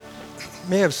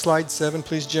May I have slide 7,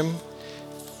 please, Jim?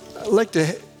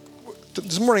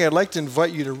 This morning I'd like to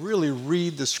invite you to really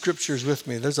read the scriptures with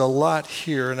me. There's a lot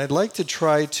here, and I'd like to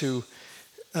try to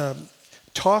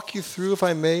talk you through, if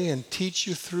I may, and teach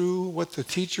you through what the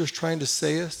teacher is trying to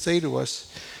say to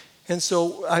us. And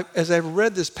so as I've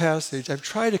read this passage, I've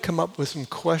tried to come up with some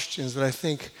questions that I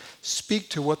think speak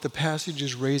to what the passage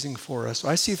is raising for us. So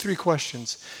I see 3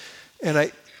 questions, and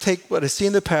I take what I see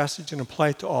in the passage and apply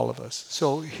it to all of us.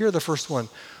 So here's the first one.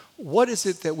 What is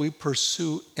it that we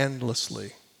pursue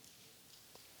endlessly?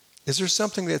 Is there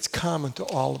something that's common to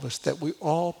all of us that we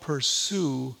all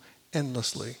pursue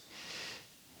endlessly?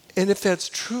 And if that's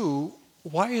true,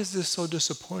 why is this so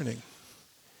disappointing?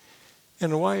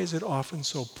 And why is it often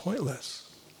so pointless?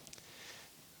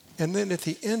 And then at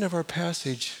the end of our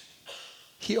passage,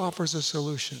 he offers a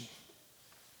solution.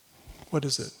 What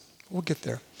is it? We'll get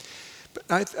there. But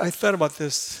I thought about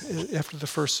this after the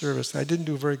first service, and I didn't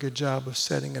do a very good job of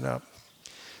setting it up.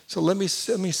 So let me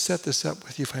set this up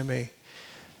with you, if I may.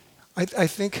 I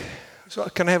think, so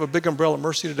can I have a big umbrella of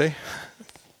mercy today?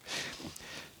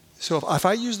 So if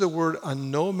I use the word a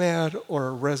nomad or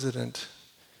a resident,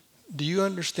 do you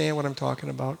understand what I'm talking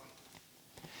about?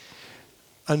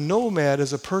 A nomad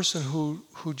is a person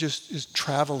who just is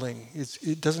traveling.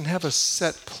 It doesn't have a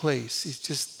set place. It's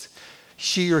just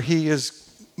she or he is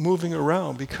moving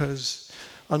around, because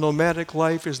a nomadic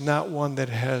life is not one that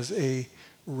has a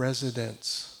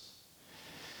residence.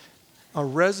 A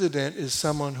resident is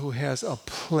someone who has a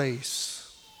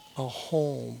place, a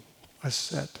home, a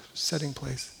setting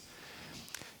place.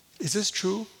 Is this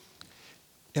true?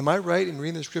 Am I right in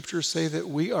reading the scriptures say that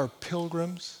we are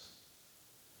pilgrims?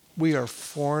 We are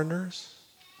foreigners?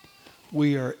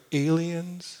 We are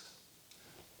aliens?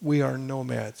 We are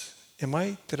nomads.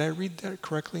 Did I read that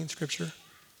correctly in scripture?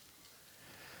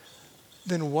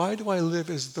 Then why do I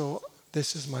live as though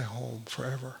this is my home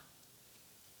forever?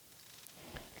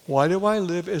 Why do I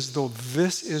live as though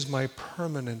this is my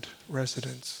permanent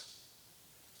residence?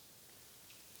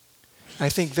 I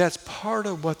think that's part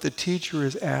of what the teacher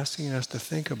is asking us to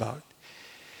think about.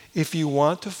 If you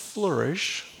want to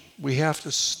flourish, we have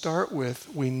to start with,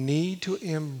 we need to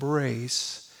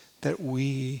embrace that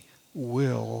we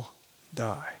will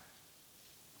die.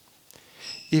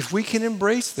 If we can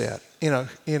embrace that in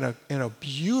a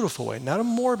beautiful way, not a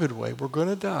morbid way, we're going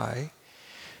to die,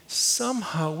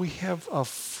 somehow we have a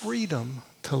freedom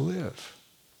to live.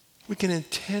 We can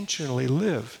intentionally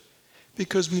live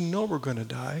because we know we're going to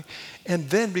die. And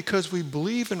then because we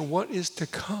believe in what is to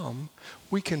come,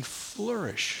 we can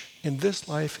flourish in this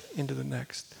life into the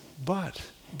next. But,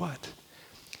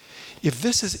 if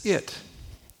this is it,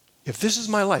 if this is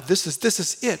my life, this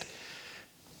is it,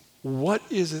 what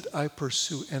is it I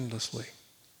pursue endlessly?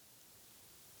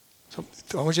 So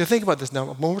I want you to think about this now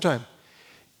one more time.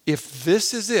 If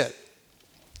this is it,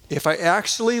 if I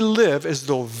actually live as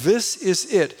though this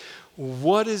is it,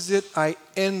 what is it I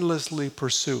endlessly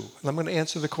pursue? And I'm going to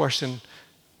answer the question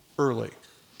early.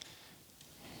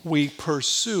 We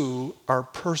pursue our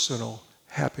personal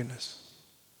happiness.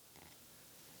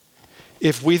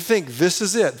 If we think this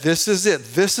is it, this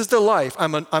is the life,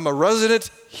 I'm a resident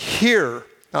here.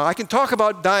 Now, I can talk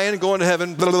about dying and going to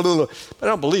heaven, blah, blah, blah, blah, but I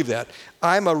don't believe that.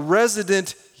 I'm a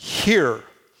resident here.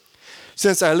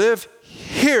 Since I live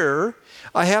here,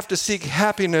 I have to seek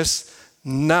happiness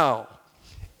now.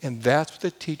 And that's what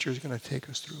the teacher is going to take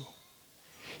us through.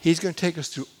 He's going to take us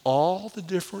through all the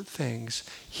different things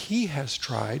he has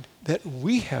tried, that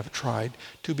we have tried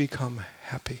to become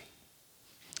happy.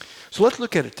 So let's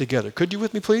look at it together. Could you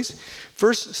with me, please?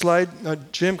 First slide,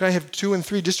 Jim, can I have 2 and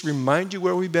 3 just to remind you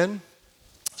where we've been?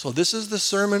 So this is the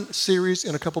sermon series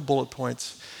in a couple bullet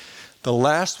points. The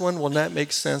last one will not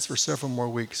make sense for several more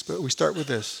weeks, but we start with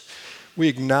this. We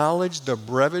acknowledge the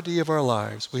brevity of our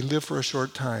lives. We live for a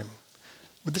short time.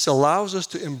 But this allows us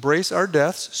to embrace our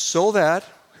deaths so that,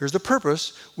 here's the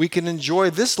purpose, we can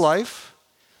enjoy this life,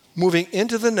 moving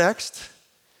into the next,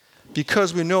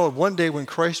 because we know one day when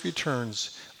Christ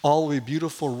returns, all will be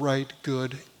beautiful, right,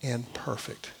 good, and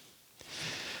perfect.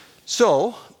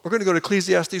 So, we're going to go to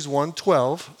Ecclesiastes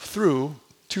 1:12 through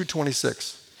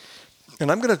 2:26.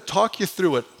 And I'm going to talk you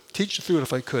through it, teach you through it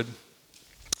if I could,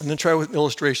 and then try with an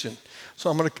illustration.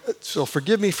 So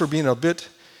forgive me for being a bit,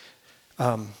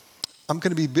 I'm going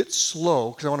to be a bit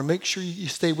slow because I want to make sure you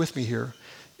stay with me here.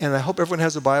 And I hope everyone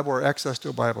has a Bible or access to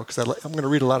a Bible because I'm going to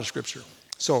read a lot of scripture.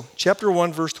 So chapter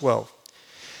 1, verse 12.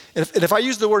 And if I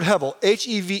use the word Hebel,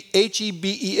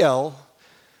 Hebel,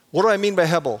 what do I mean by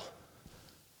Hebel?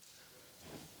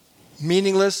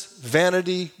 Meaningless,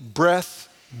 vanity, breath,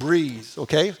 breeze,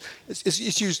 okay?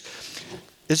 It's used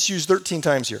 13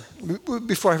 times here.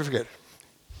 Before I forget.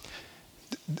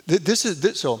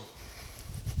 So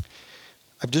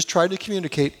I've just tried to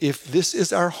communicate, if this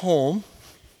is our home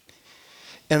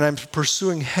and I'm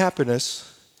pursuing happiness,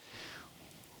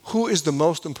 who is the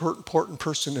most important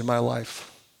person in my life?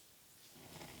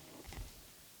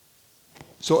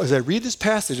 So as I read this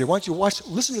passage, I want you to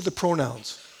listen to the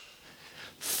pronouns.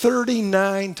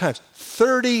 39 times.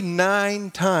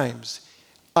 39 times,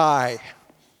 I.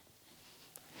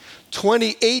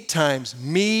 28 times,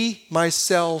 me,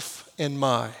 myself, and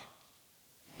my.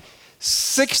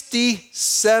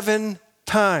 67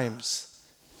 times,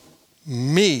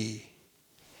 me.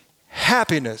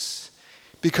 Happiness,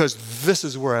 because this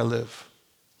is where I live.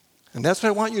 And that's what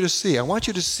I want you to see. I want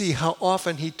you to see how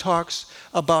often he talks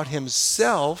about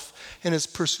himself and his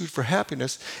pursuit for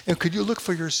happiness. And could you look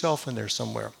for yourself in there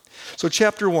somewhere? So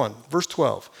chapter 1, verse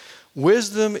 12.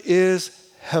 Wisdom is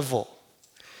Hevel.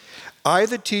 I,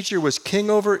 the teacher, was king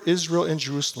over Israel and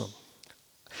Jerusalem.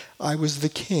 I was the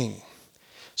king.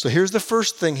 So here's the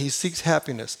first thing. He seeks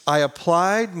happiness. I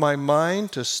applied my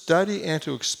mind to study and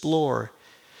to explore.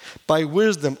 By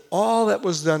wisdom, all that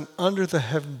was done under the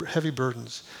heavy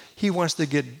burdens. He wants to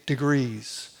get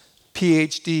degrees,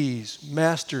 PhDs,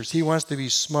 masters. He wants to be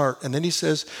smart. And then he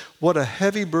says, what a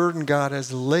heavy burden God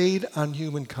has laid on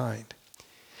humankind.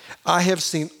 I have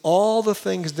seen all the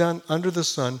things done under the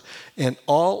sun, and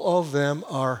all of them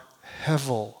are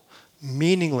hevel,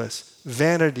 meaningless,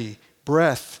 vanity,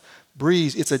 breath,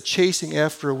 breeze. It's a chasing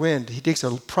after a wind. He takes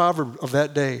a proverb of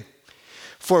that day.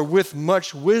 For with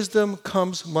much wisdom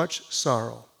comes much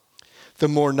sorrow. The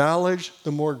more knowledge,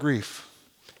 the more grief.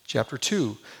 Chapter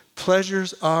 2,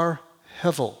 pleasures are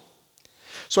hevel.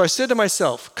 So I said to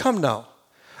myself, come now,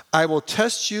 I will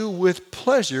test you with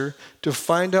pleasure to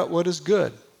find out what is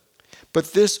good.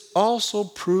 But this also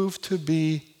proved to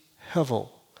be hevel.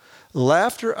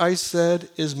 Laughter, I said,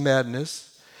 is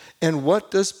madness. And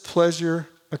what does pleasure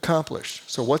accomplish?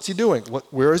 So what's he doing?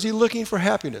 Where is he looking for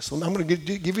happiness? I'm going to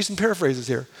give you some paraphrases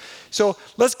here. So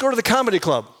let's go to the comedy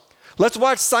club. Let's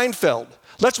watch Seinfeld.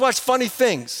 Let's watch funny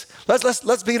things.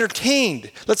 Let's be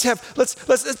entertained. Let's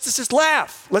just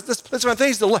laugh. Let's find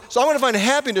things to laugh. So I want to find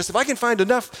happiness. If I can find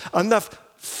enough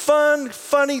fun,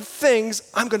 funny things,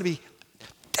 I'm going to be.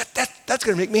 That's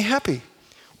going to make me happy.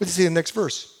 What does he say in the next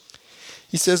verse?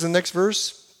 He says in the next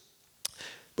verse,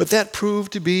 but that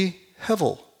proved to be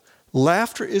hevel.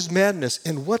 Laughter is madness,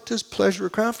 and what does pleasure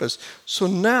accomplish? So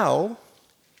now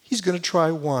he's going to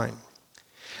try wine.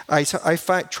 I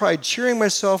tried cheering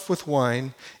myself with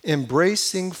wine,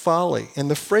 embracing folly. And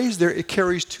the phrase there, it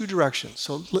carries two directions.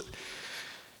 So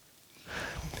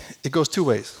it goes two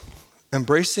ways.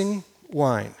 Embracing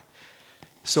wine.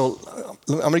 So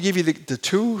I'm going to give you the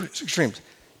two extremes.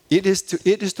 It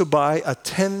is to buy a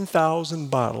 10,000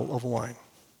 bottle of wine.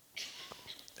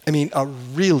 I mean, a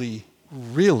really,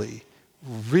 really,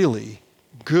 really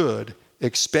good,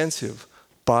 expensive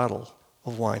bottle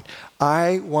of wine.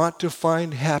 I want to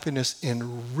find happiness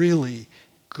in really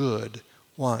good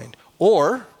wine.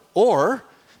 Or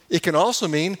it can also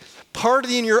mean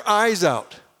partying your eyes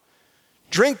out.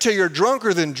 Drink till you're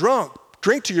drunker than drunk.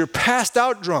 Drink till you're passed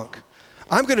out drunk.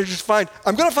 I'm going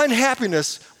to find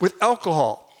happiness with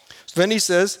alcohol. So then he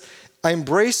says, I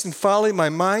embrace in folly, my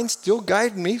mind still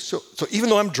guided me. So even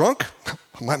though I'm drunk,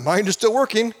 my mind is still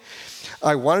working.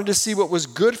 I wanted to see what was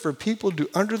good for people to do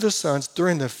under the sun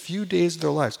during the few days of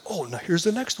their lives. Oh, now here's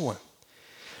the next one.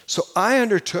 So I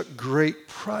undertook great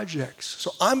projects.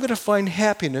 So I'm going to find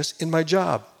happiness in my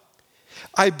job.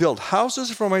 I built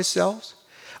houses for myself.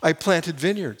 I planted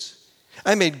vineyards.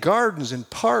 I made gardens and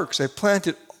parks. I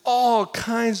planted all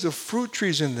kinds of fruit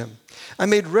trees in them. I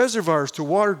made reservoirs to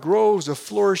water groves of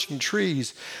flourishing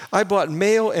trees. I bought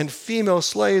male and female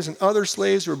slaves, and other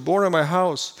slaves were born in my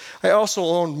house. I also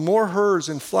owned more herds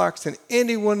and flocks than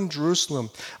anyone in Jerusalem.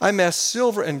 I amassed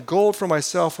silver and gold for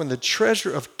myself and the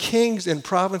treasure of kings and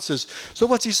provinces. So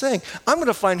what's he saying? I'm going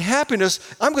to find happiness.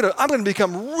 I'm going to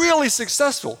become really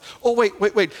successful. Oh, wait.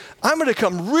 I'm going to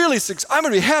become really successful. I'm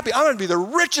going to be happy. I'm going to be the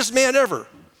richest man ever.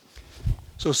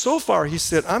 So far, he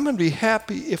said, I'm going to be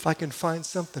happy if I can find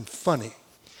something funny.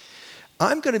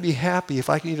 I'm going to be happy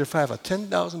if I can either have a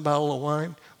 10,000 bottle of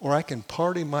wine or I can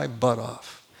party my butt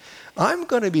off. I'm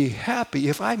going to be happy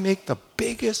if I make the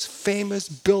biggest famous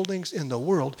buildings in the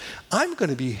world. I'm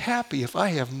going to be happy if I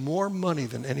have more money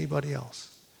than anybody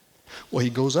else. Well,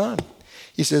 he goes on.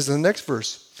 He says in the next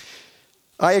verse,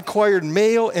 I acquired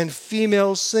male and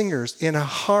female singers in a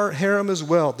harem as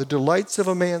well, the delights of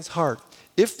a man's heart.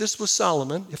 If this was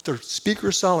Solomon, if the speaker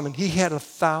is Solomon, he had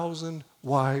 1,000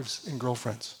 wives and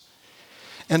girlfriends.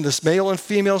 And this male and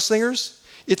female singers,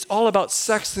 it's all about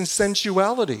sex and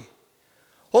sensuality.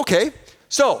 Okay,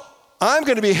 so I'm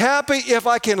going to be happy if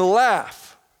I can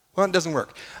laugh. Well, it doesn't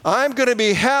work. I'm going to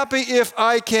be happy if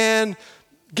I can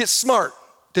get smart.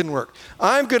 Didn't work.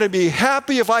 I'm going to be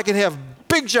happy if I can have a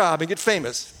big job and get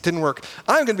famous. Didn't work.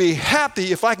 I'm going to be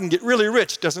happy if I can get really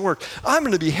rich. Doesn't work. I'm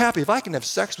going to be happy if I can have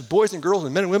sex with boys and girls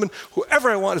and men and women,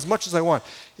 whoever I want, as much as I want.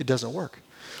 It doesn't work.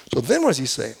 So then what does he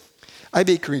say? I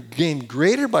became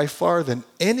greater by far than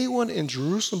anyone in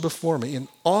Jerusalem before me. In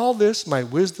all this, my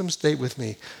wisdom stayed with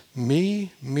me.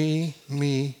 Me, me,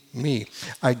 me, me.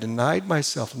 I denied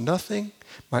myself nothing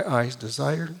my eyes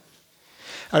desired.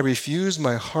 I refused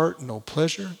my heart no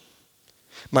pleasure.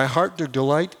 My heart took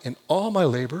delight in all my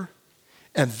labor,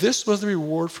 and this was the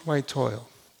reward for my toil.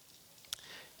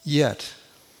 Yet,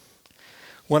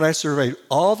 when I surveyed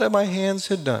all that my hands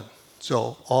had done,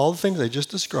 so all the things I just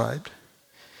described,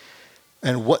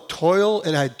 and what toil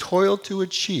and I toiled to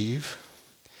achieve,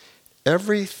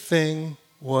 everything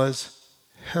was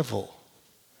hevel,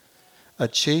 a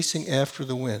chasing after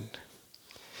the wind.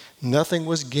 Nothing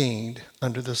was gained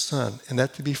under the sun. And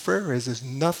that, to be fair, is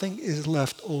nothing is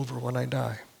left over when I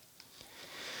die.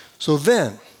 So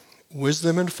then,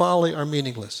 wisdom and folly are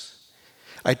meaningless.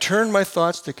 I turn my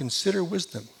thoughts to consider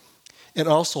wisdom and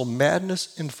also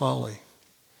madness and folly.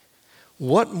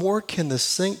 What more can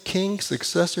the king's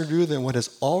successor do than what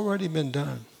has already been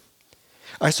done?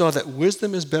 I saw that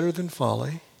wisdom is better than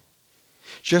folly,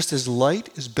 just as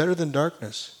light is better than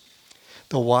darkness.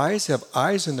 The wise have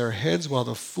eyes in their heads while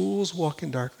the fools walk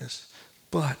in darkness.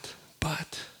 But,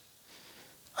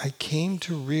 I came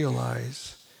to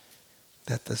realize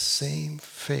that the same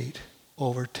fate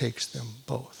overtakes them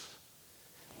both.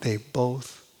 They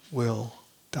both will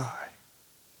die.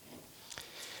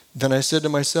 Then I said to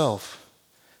myself,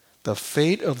 the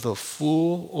fate of the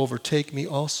fool overtake me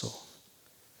also.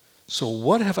 So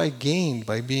what have I gained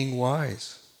by being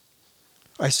wise?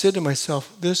 I said to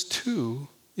myself, this too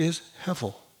is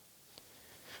hevel.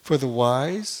 For the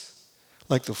wise,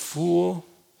 like the fool,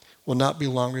 will not be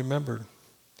long remembered.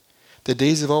 The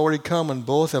days have already come and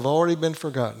both have already been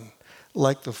forgotten.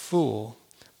 Like the fool,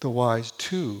 the wise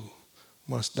too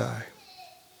must die.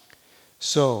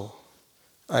 So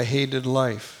I hated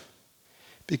life,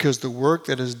 because the work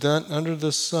that is done under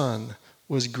the sun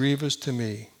was grievous to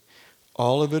me.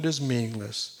 All of it is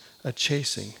meaningless, a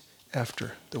chasing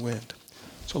after the wind.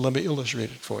 So let me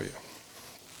illustrate it for you.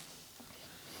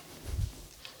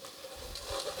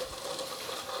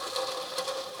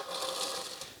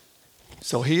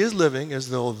 So he is living as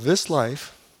though this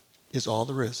life is all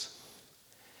there is.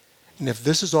 And if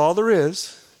this is all there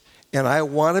is, and I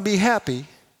want to be happy,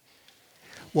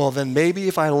 well, then maybe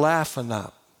if I laugh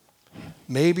enough,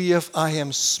 maybe if I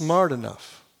am smart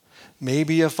enough,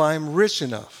 maybe if I'm rich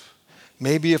enough,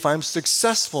 maybe if I'm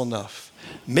successful enough,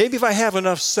 maybe if I have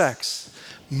enough sex,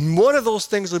 one of those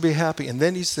things will be happy. And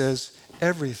then he says,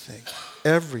 everything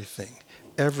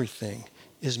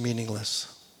is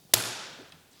meaningless.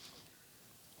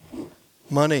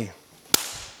 Money,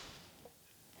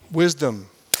 wisdom,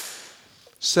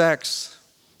 sex,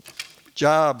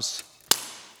 jobs,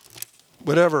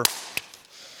 whatever.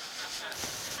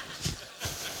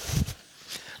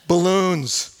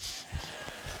 Balloons.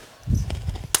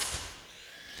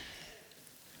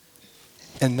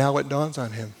 And now it dawns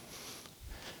on him.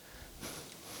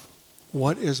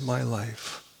 What is my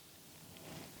life?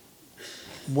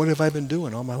 What have I been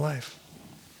doing all my life?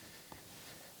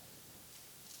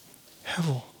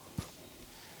 Hevel.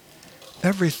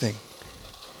 Everything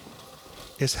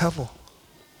is hevel.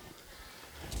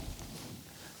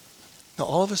 Now,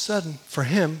 all of a sudden, for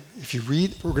him, if you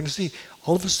read, we're going to see,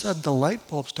 all of a sudden the light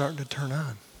bulb's starting to turn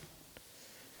on.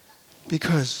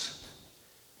 Because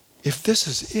if this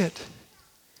is it,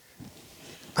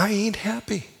 I ain't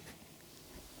happy.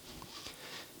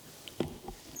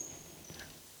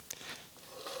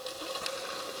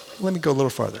 Let me go a little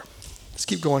farther. Let's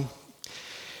keep going.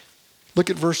 Look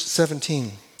at verse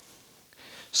 17.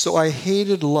 So I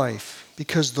hated life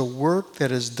because the work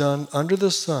that is done under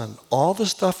the sun, all the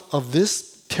stuff of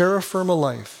this terra firma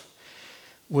life,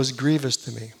 was grievous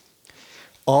to me.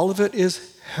 All of it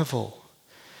is hevel,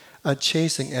 a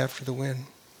chasing after the wind.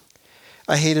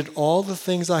 I hated all the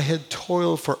things I had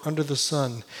toiled for under the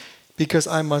sun, because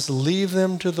I must leave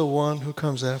them to the one who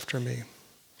comes after me.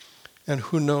 And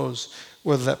who knows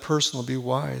whether that person will be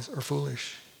wise or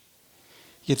foolish.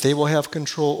 Yet they will have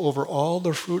control over all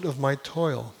the fruit of my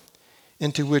toil,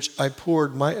 into which I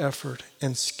poured my effort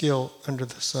and skill under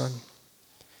the sun.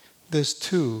 This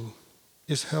too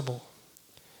is hevel.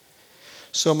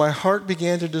 So my heart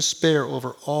began to despair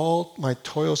over all my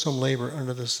toilsome labor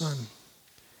under the sun.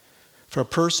 For a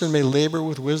person may labor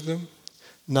with wisdom,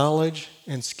 knowledge,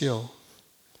 and skill.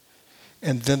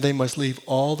 and then they must leave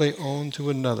all they own to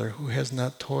another who has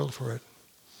not toiled for it.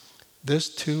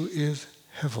 This too is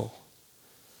hevel,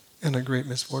 and a great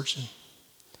misfortune.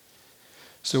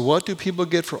 So what do people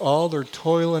get for all their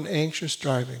toil and anxious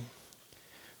striving,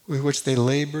 with which they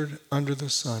labored under the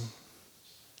sun?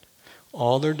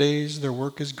 All their days their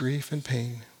work is grief and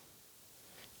pain.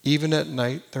 Even at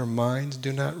night their minds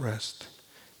do not rest.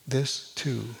 This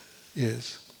too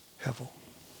is hevel.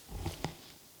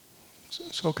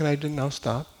 So can I now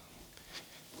stop?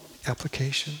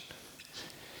 Application.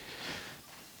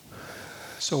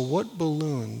 So what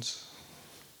balloons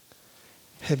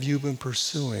have you been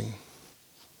pursuing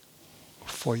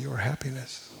for your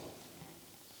happiness?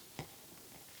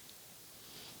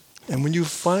 And when you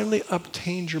finally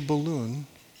obtained your balloon,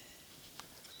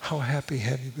 how happy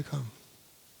have you become?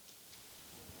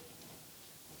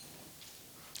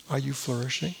 Are you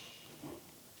flourishing?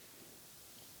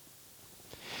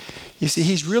 You see,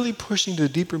 he's really pushing to the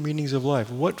deeper meanings of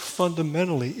life. What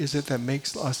fundamentally is it that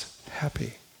makes us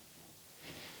happy?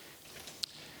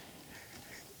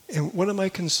 And one of my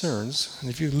concerns, and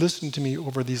if you've listened to me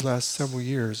over these last several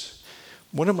years,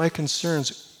 one of my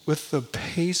concerns with the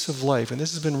pace of life, and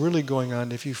this has been really going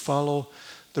on if you follow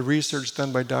the research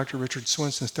done by Dr. Richard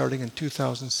Swinson starting in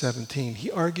 2017,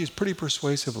 he argues pretty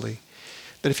persuasively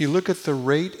that if you look at the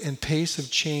rate and pace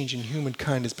of change in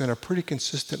humankind, it's been a pretty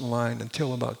consistent line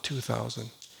until about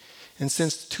 2000. And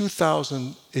since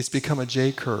 2000, it's become a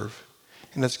J curve,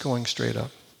 and it's going straight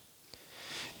up.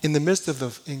 In the midst of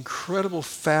the incredible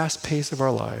fast pace of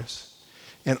our lives,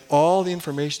 and all the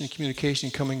information and communication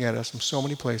coming at us from so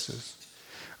many places,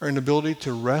 our inability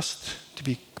to rest, to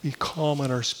be calm in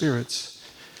our spirits,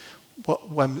 what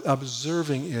I'm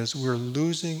observing is we're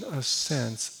losing a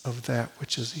sense of that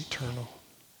which is eternal.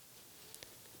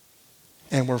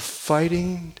 And we're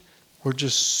fighting, we're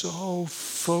just so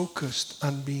focused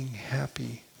on being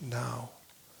happy now.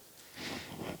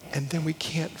 And then we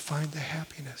can't find the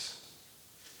happiness.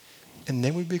 And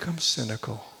then we become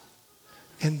cynical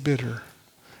and bitter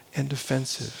and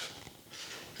defensive.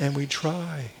 And we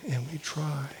try, and we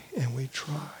try, and we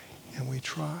try, and we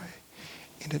try,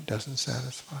 and it doesn't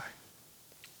satisfy.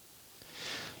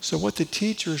 So what the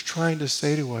teacher is trying to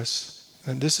say to us,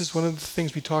 and this is one of the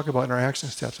things we talk about in our action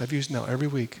steps, I've used now every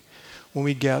week. When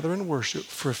we gather and worship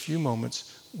for a few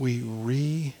moments, we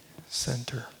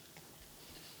re-center.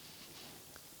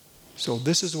 So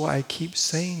this is why I keep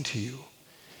saying to you,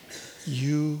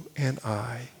 you and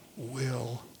I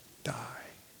will die.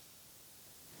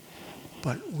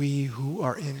 But we who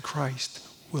are in Christ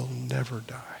will never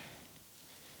die.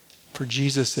 For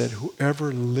Jesus said,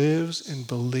 whoever lives and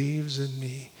believes in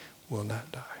me will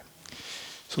not die.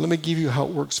 So let me give you how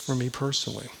it works for me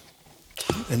personally.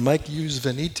 And Mike used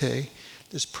Venite,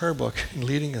 this prayer book, in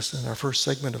leading us in our first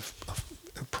segment of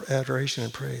adoration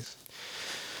and praise.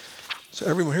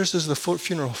 So here's the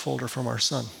funeral folder from our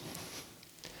son.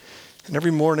 And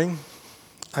every morning,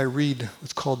 I read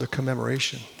what's called the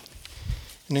commemoration.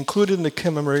 And included in the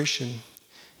commemoration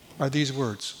are these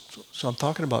words. So I'm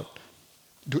talking about,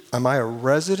 am I a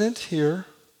resident here,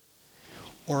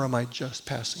 or am I just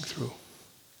passing through?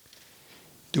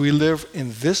 Do we live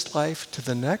in this life to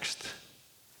the next?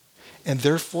 And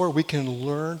therefore we can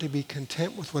learn to be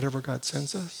content with whatever God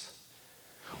sends us?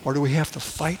 Or do we have to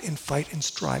fight and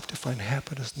strive to find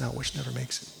happiness now, which never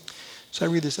makes it? So I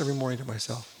read this every morning to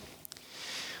myself.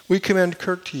 We commend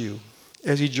Kirk to you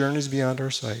as he journeys beyond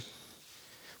our sight.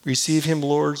 Receive him,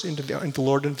 Lord, into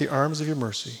the arms of your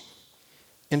mercy,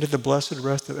 into the blessed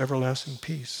rest of everlasting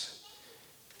peace,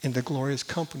 in the glorious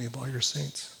company of all your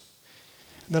saints.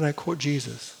 And then I quote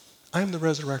Jesus, I am the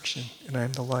resurrection and I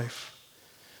am the life.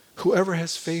 Whoever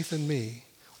has faith in me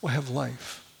will have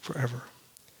life forever.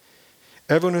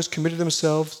 Everyone who has committed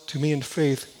themselves to me in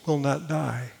faith will not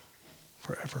die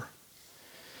forever.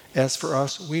 As for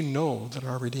us, we know that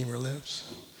our Redeemer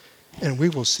lives, and we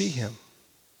will see him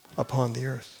upon the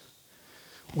earth.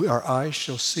 Our eyes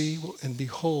shall see and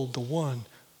behold the one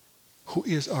who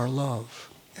is our love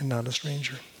and not a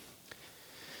stranger.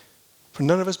 For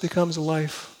none of us becomes a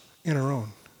life in our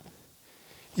own.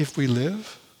 If we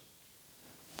live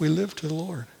to the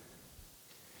Lord.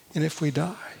 And if we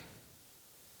die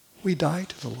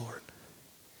to the Lord.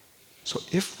 So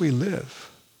if we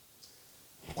live,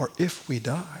 or if we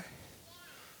die,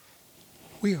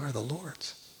 we are the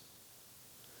Lord's.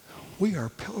 We are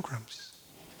pilgrims,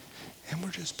 and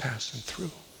we're just passing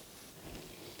through.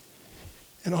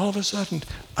 And all of a sudden,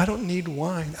 I don't need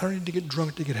wine. I don't need to get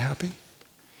drunk to get happy.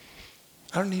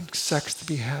 I don't need sex to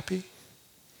be happy.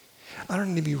 I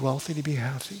don't need to be wealthy to be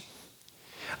happy.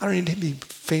 I don't need to be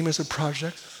famous at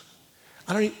projects.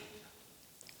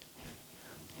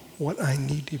 What I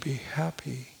need to be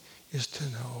happy is to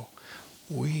know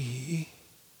we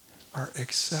are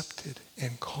accepted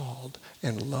and called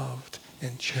and loved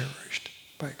and cherished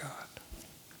by God.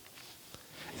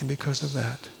 And because of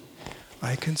that,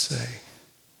 I can say,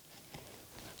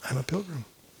 I'm a pilgrim.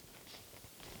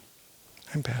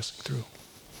 I'm passing through.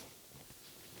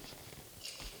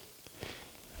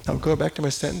 Now go back to my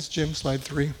sentence, Jim, slide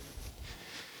 3.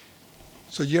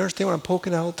 So you understand what I'm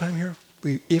poking out all the time here?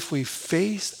 If we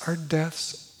face our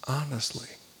deaths honestly,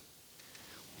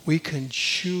 we can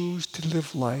choose to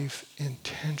live life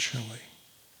intentionally,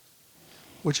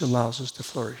 which allows us to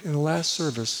flourish. In the last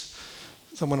service,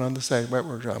 someone on the side, right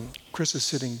where Chris is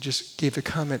sitting, just gave a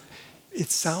comment. It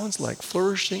sounds like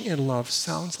flourishing in love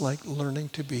sounds like learning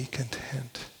to be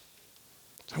content.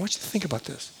 So I want you to think about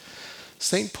this.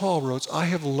 St. Paul wrote, I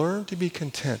have learned to be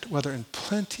content, whether in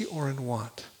plenty or in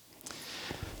want.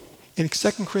 In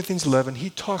 2 Corinthians 11, he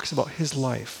talks about his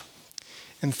life.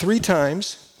 And 3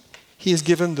 times, he is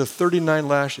given the 39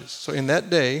 lashes. So in that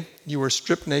day, you were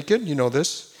stripped naked, you know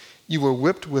this. You were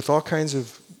whipped with all kinds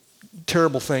of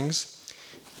terrible things.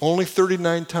 Only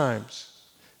 39 times.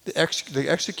 The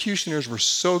executioners were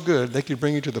so good, they could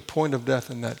bring you to the point of death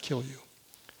and not kill you.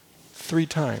 3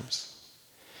 times.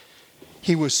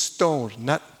 He was stoned,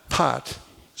 not pot,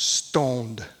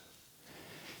 stoned.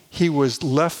 He was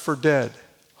left for dead,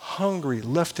 hungry,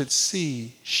 left at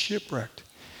sea, shipwrecked.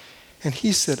 And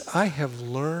he said, I have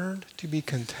learned to be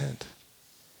content.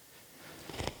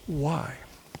 Why?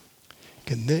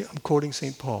 I'm quoting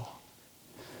St. Paul.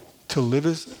 To live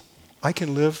as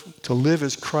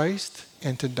Christ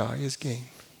and to die as gain.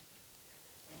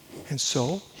 And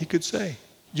so he could say,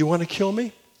 you want to kill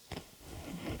me?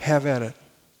 Have at it.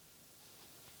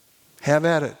 Have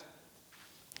at it.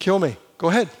 Kill me. Go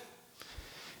ahead.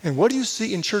 And what do you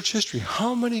see in church history?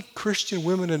 How many Christian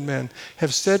women and men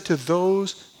have said to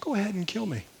those, go ahead and kill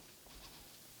me.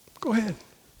 Go ahead.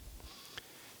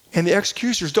 And the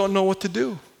executioners don't know what to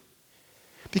do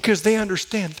because they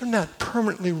understand they're not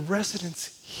permanently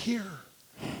residents here.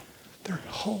 They're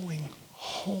going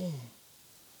home.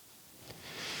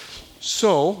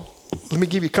 So, let me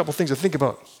give you a couple things to think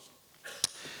about.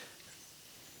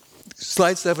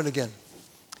 Slide 7 again.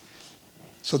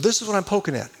 So this is what I'm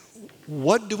poking at.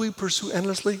 What do we pursue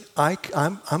endlessly?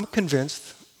 I'm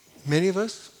convinced, many of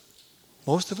us,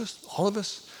 most of us, all of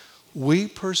us, we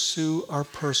pursue our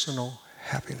personal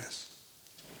happiness.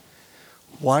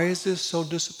 Why is this so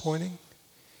disappointing?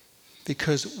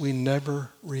 Because we never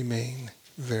remain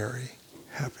very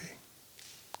happy.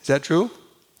 Is that true?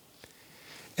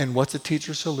 And what's the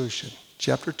teacher's solution?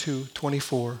 Chapter 2,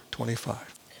 24,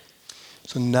 25.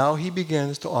 So now he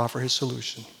begins to offer his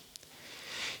solution.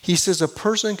 He says a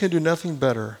person can do nothing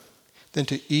better than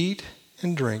to eat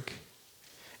and drink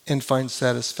and find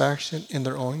satisfaction in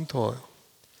their own toil.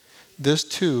 This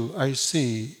too, I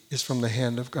see, is from the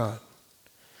hand of God.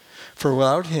 For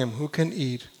without him, who can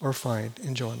eat or find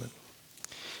enjoyment?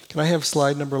 Can I have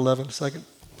slide number 11 a second,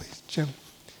 please, Jim?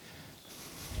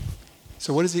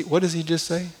 So what does he just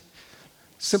say?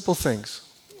 Simple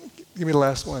things. Give me the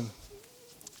last one.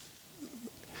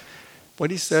 What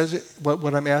he says,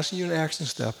 what I'm asking you in action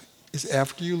step is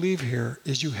after you leave here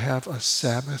is you have a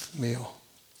Sabbath meal.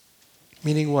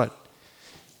 Meaning what?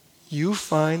 You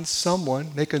find someone,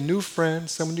 make a new friend,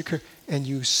 someone you care, and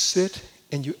you sit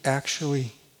and you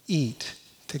actually eat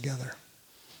together.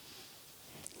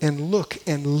 And look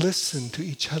and listen to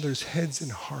each other's heads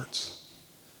and hearts.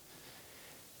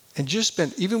 And just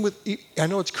spend, I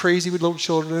know it's crazy with little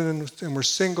children and we're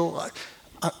single,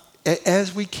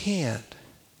 as we can.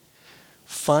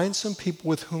 Find some people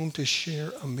with whom to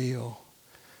share a meal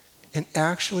and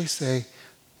actually say,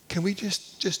 can we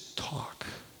just talk?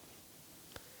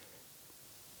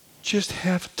 Just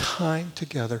have time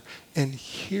together and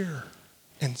hear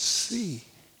and see.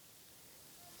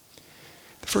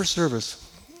 The first service,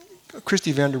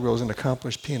 Christy Vanderbilt was an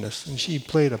accomplished pianist, and she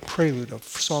played a prelude, a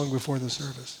song before the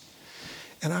service.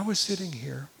 And I was sitting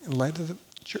here in light of the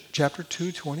chapter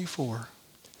 2, 24.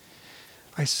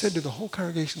 I said to the whole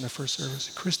congregation in the first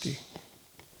service, Christy,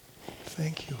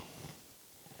 thank you.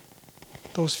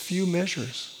 Those few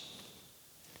measures,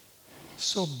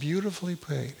 so beautifully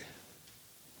played,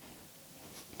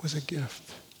 was a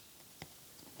gift.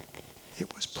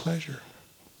 It was pleasure.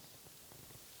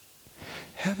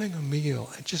 Having a meal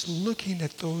and just looking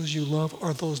at those you love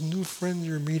or those new friends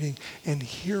you're meeting and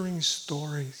hearing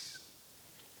stories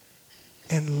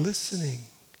and listening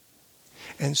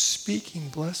and speaking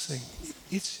blessing,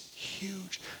 it's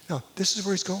huge. Now, this is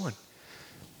where he's going.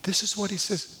 This is what he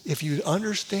says. If you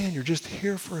understand, you're just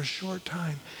here for a short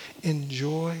time,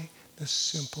 enjoy the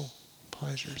simple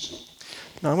pleasures.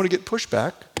 Now I'm going to get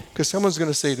pushback because someone's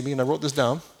going to say to me, and I wrote this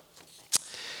down,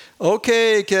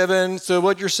 okay, Kevin, so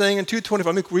what you're saying in 2:24,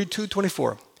 let me read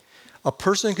 2:24. A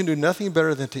person can do nothing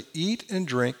better than to eat and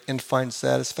drink and find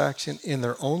satisfaction in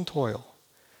their own toil.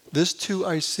 This too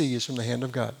I see is from the hand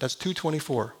of God. That's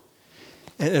 2:24.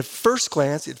 And at first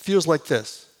glance, it feels like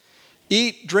this.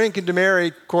 Eat, drink, and to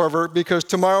marry, Corver, because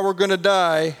tomorrow we're going to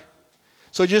die.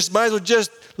 So just might as well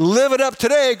just live it up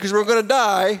today because we're going to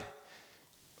die.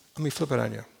 Let me flip it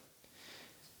on you.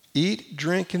 Eat,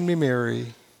 drink, and be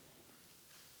merry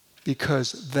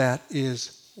because that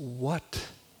is what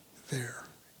there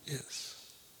is.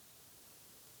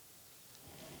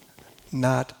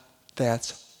 Not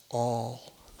that's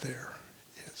all there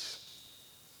is.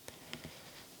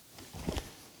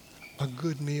 A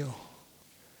good meal,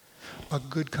 a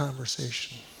good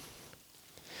conversation,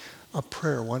 a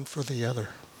prayer, one for the other.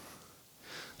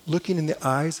 Looking in the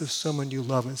eyes of someone you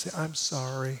love and say, I'm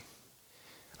sorry.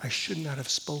 I should not have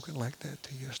spoken like that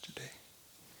to you yesterday.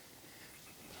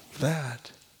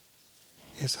 That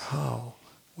is how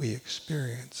we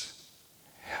experience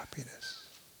happiness.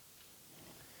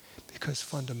 Because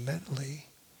fundamentally,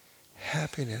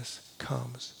 happiness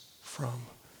comes from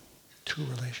two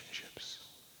relationships.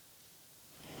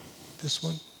 This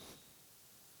one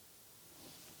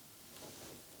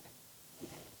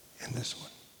and this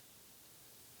one.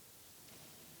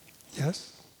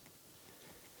 Yes?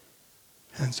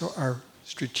 And so our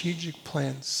strategic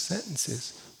plan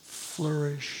sentences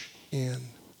flourish in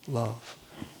love.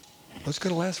 What's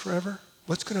going to last forever?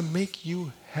 What's going to make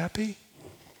you happy?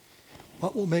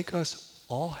 What will make us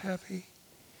all happy?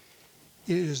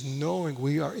 It is knowing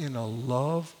we are in a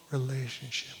love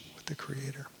relationship with the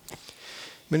Creator.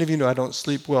 Many of you know I don't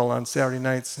sleep well on Saturday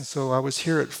nights, and so I was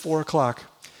here at 4 o'clock,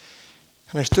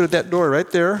 and I stood at that door right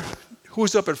there. Who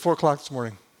was up at 4 o'clock this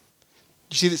morning?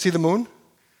 Did you see the moon?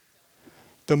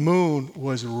 The moon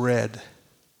was red.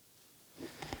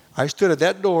 I stood at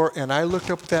that door, and I looked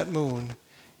up at that moon,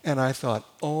 and I thought,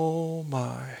 oh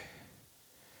my,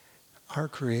 our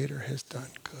Creator has done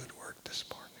good work this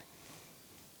morning.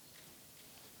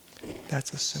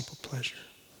 That's a simple pleasure.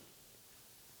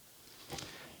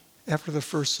 After the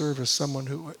first service, someone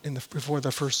who, before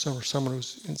the first summer, someone who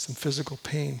was in some physical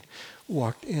pain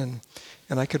walked in,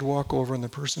 and I could walk over, and the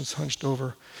person's hunched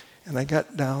over, and I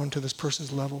got down to this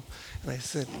person's level, and I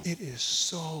said, it is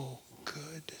so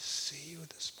good to see you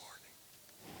this morning.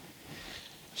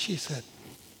 She said,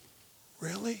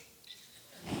 really?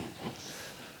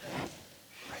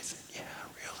 I said, yeah,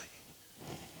 really.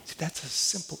 See,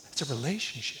 it's a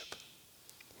relationship.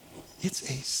 It's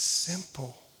a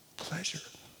simple pleasure.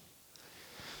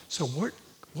 So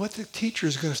what the teacher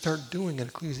is going to start doing in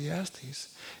Ecclesiastes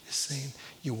is saying,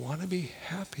 you want to be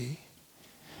happy,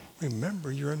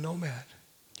 remember you're a nomad.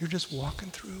 You're just walking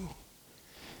through.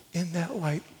 In that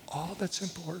light, all that's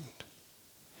important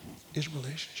is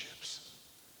relationships.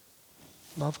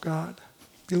 Love God,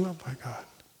 be loved by God.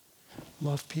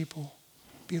 Love people,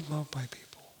 be loved by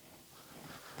people.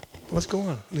 Let's go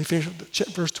on. Let me finish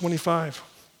verse 25.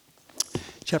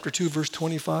 Chapter 2, verse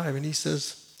 25, and he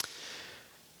says,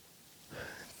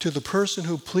 to the person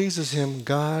who pleases him,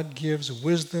 God gives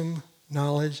wisdom,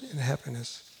 knowledge, and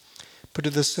happiness. But to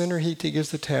the sinner, he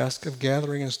gives the task of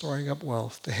gathering and storing up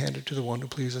wealth to hand it to the one who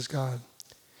pleases God.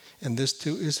 And this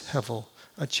too is hevel,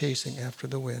 a chasing after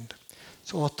the wind.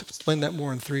 So I'll explain that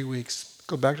more in 3 weeks.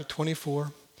 Go back to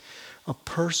 24. A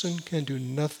person can do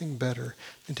nothing better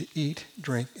than to eat,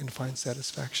 drink, and find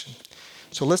satisfaction.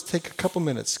 So let's take a couple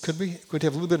minutes. Could we have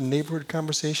a little bit of neighborhood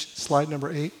conversation? Slide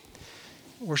number 8.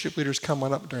 Worship leaders, come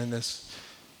on up during this.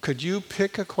 Could you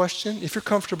pick a question? If you're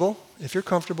comfortable,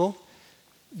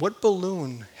 what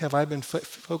balloon have I been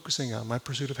focusing on, my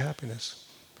pursuit of happiness?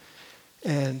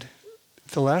 And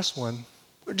the last one,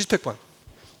 just pick one.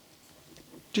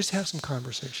 Just have some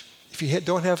conversation. If you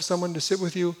don't have someone to sit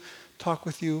with you, talk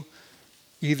with you,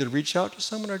 either reach out to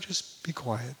someone or just be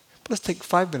quiet. But let's take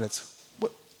 5 minutes.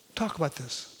 Talk about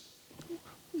this.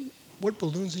 What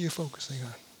balloons are you focusing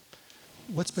on?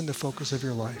 What's been the focus of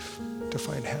your life to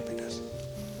find happiness?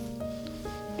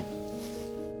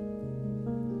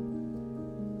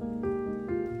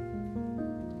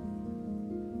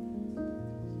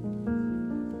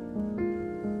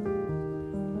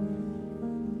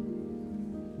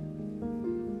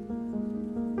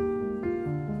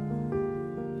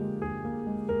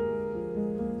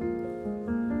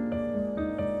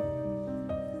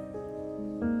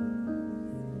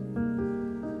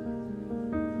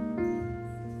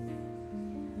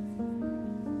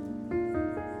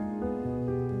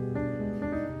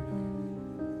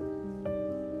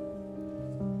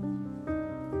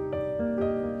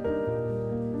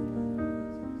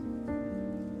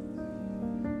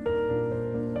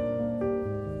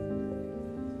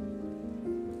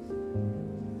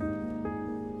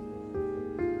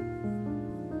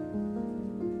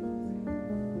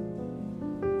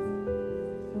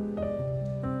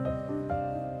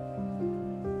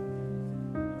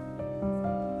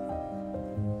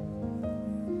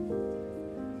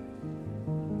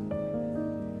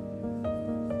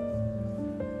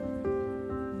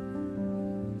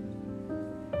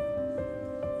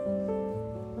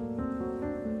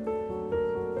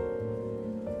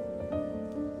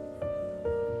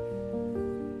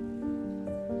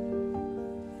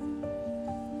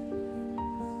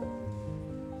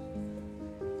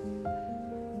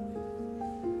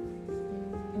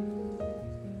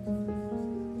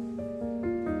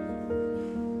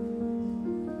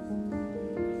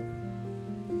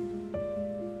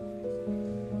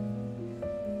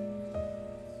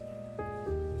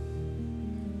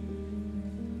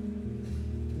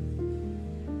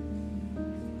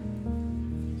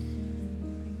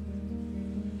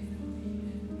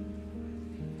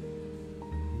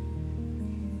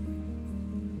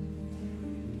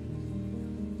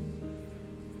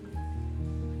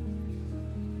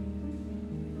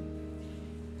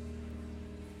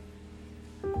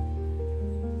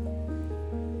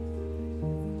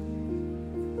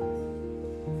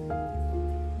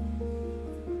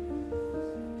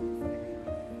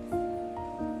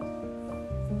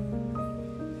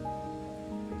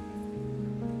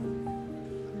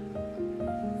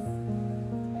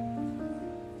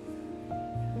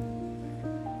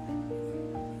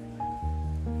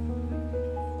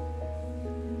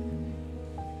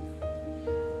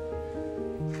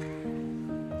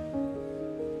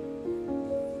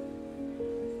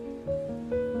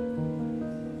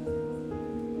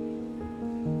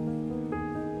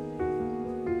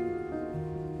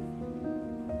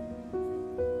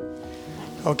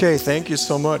 Okay, thank you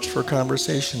so much for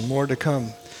conversation. More to come.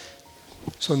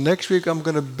 So next week I'm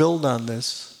going to build on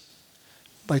this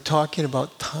by talking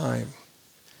about time.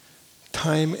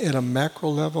 Time at a macro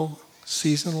level,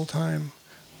 seasonal time,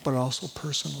 but also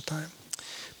personal time.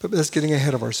 But that's getting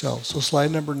ahead of ourselves. So slide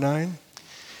number 9.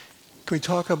 Can we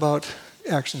talk about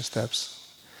action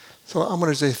steps? So I'm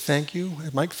going to say thank you.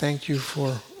 Mike, thank you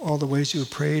for all the ways you have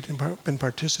prayed and been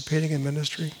participating in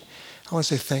ministry. I want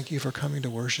to say thank you for coming to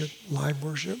worship, live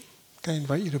worship. Can I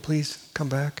invite you to please come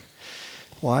back?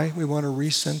 Why? We want to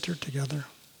recenter together.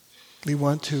 We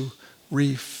want to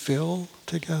refill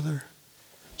together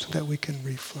so that we can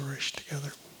reflourish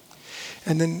together.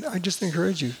 And then I just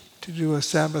encourage you to do a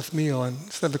Sabbath meal. And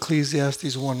instead of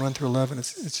Ecclesiastes 1, 1 through 11,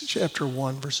 it's chapter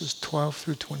 1, verses 12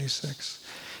 through 26.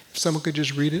 If someone could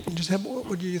just read it and just have,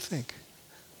 what do you think?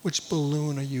 Which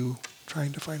balloon are you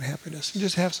trying to find happiness? And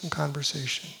just have some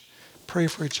conversation. Pray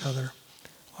for each other.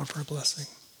 Offer a blessing.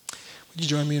 Would you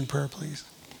join me in prayer, please?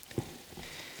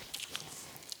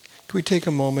 Can we take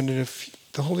a moment, and if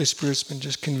the Holy Spirit's been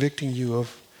just convicting you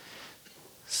of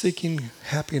seeking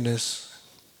happiness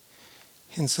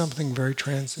in something very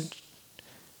transient,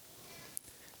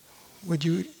 would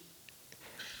you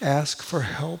ask for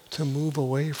help to move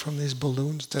away from these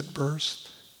balloons that burst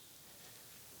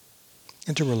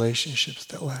into relationships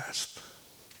that last?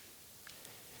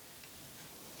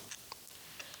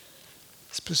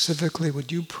 Specifically,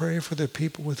 would you pray for the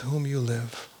people with whom you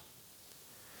live?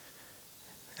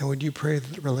 And would you pray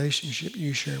that the relationship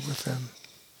you share with them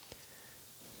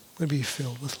would be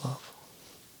filled with love?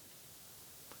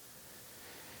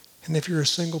 And if you're a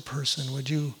single person, would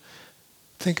you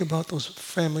think about those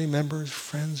family members,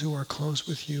 friends who are close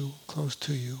with you, close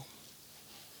to you?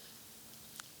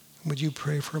 Would you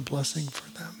pray for a blessing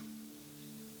for them?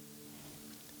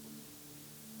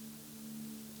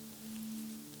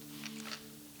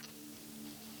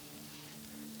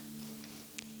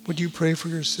 Would you pray for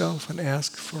yourself and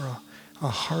ask for a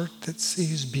heart that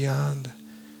sees beyond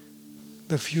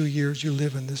the few years you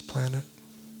live on this planet,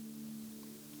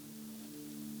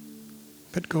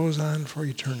 but goes on for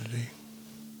eternity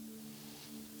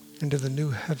into the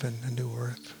new heaven and new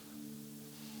earth?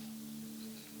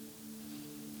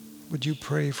 Would you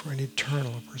pray for an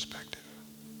eternal perspective?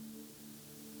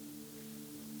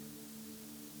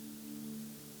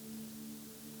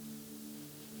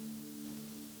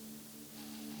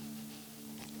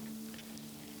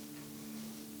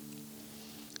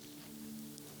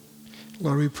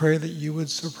 Lord, we pray that you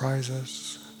would surprise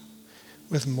us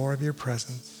with more of your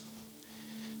presence,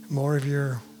 more of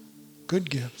your good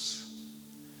gifts,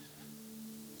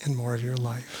 and more of your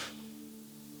life,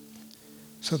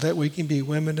 so that we can be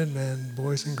women and men,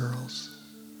 boys and girls,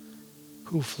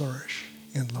 who flourish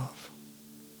in love.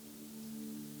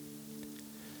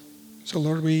 So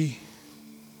Lord, we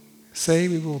say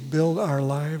we will build our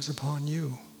lives upon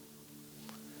you.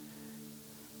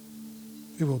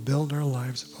 We will build our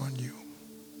lives upon you.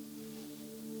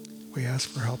 We ask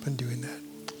for help in doing that.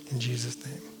 In Jesus'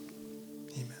 name,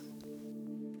 amen.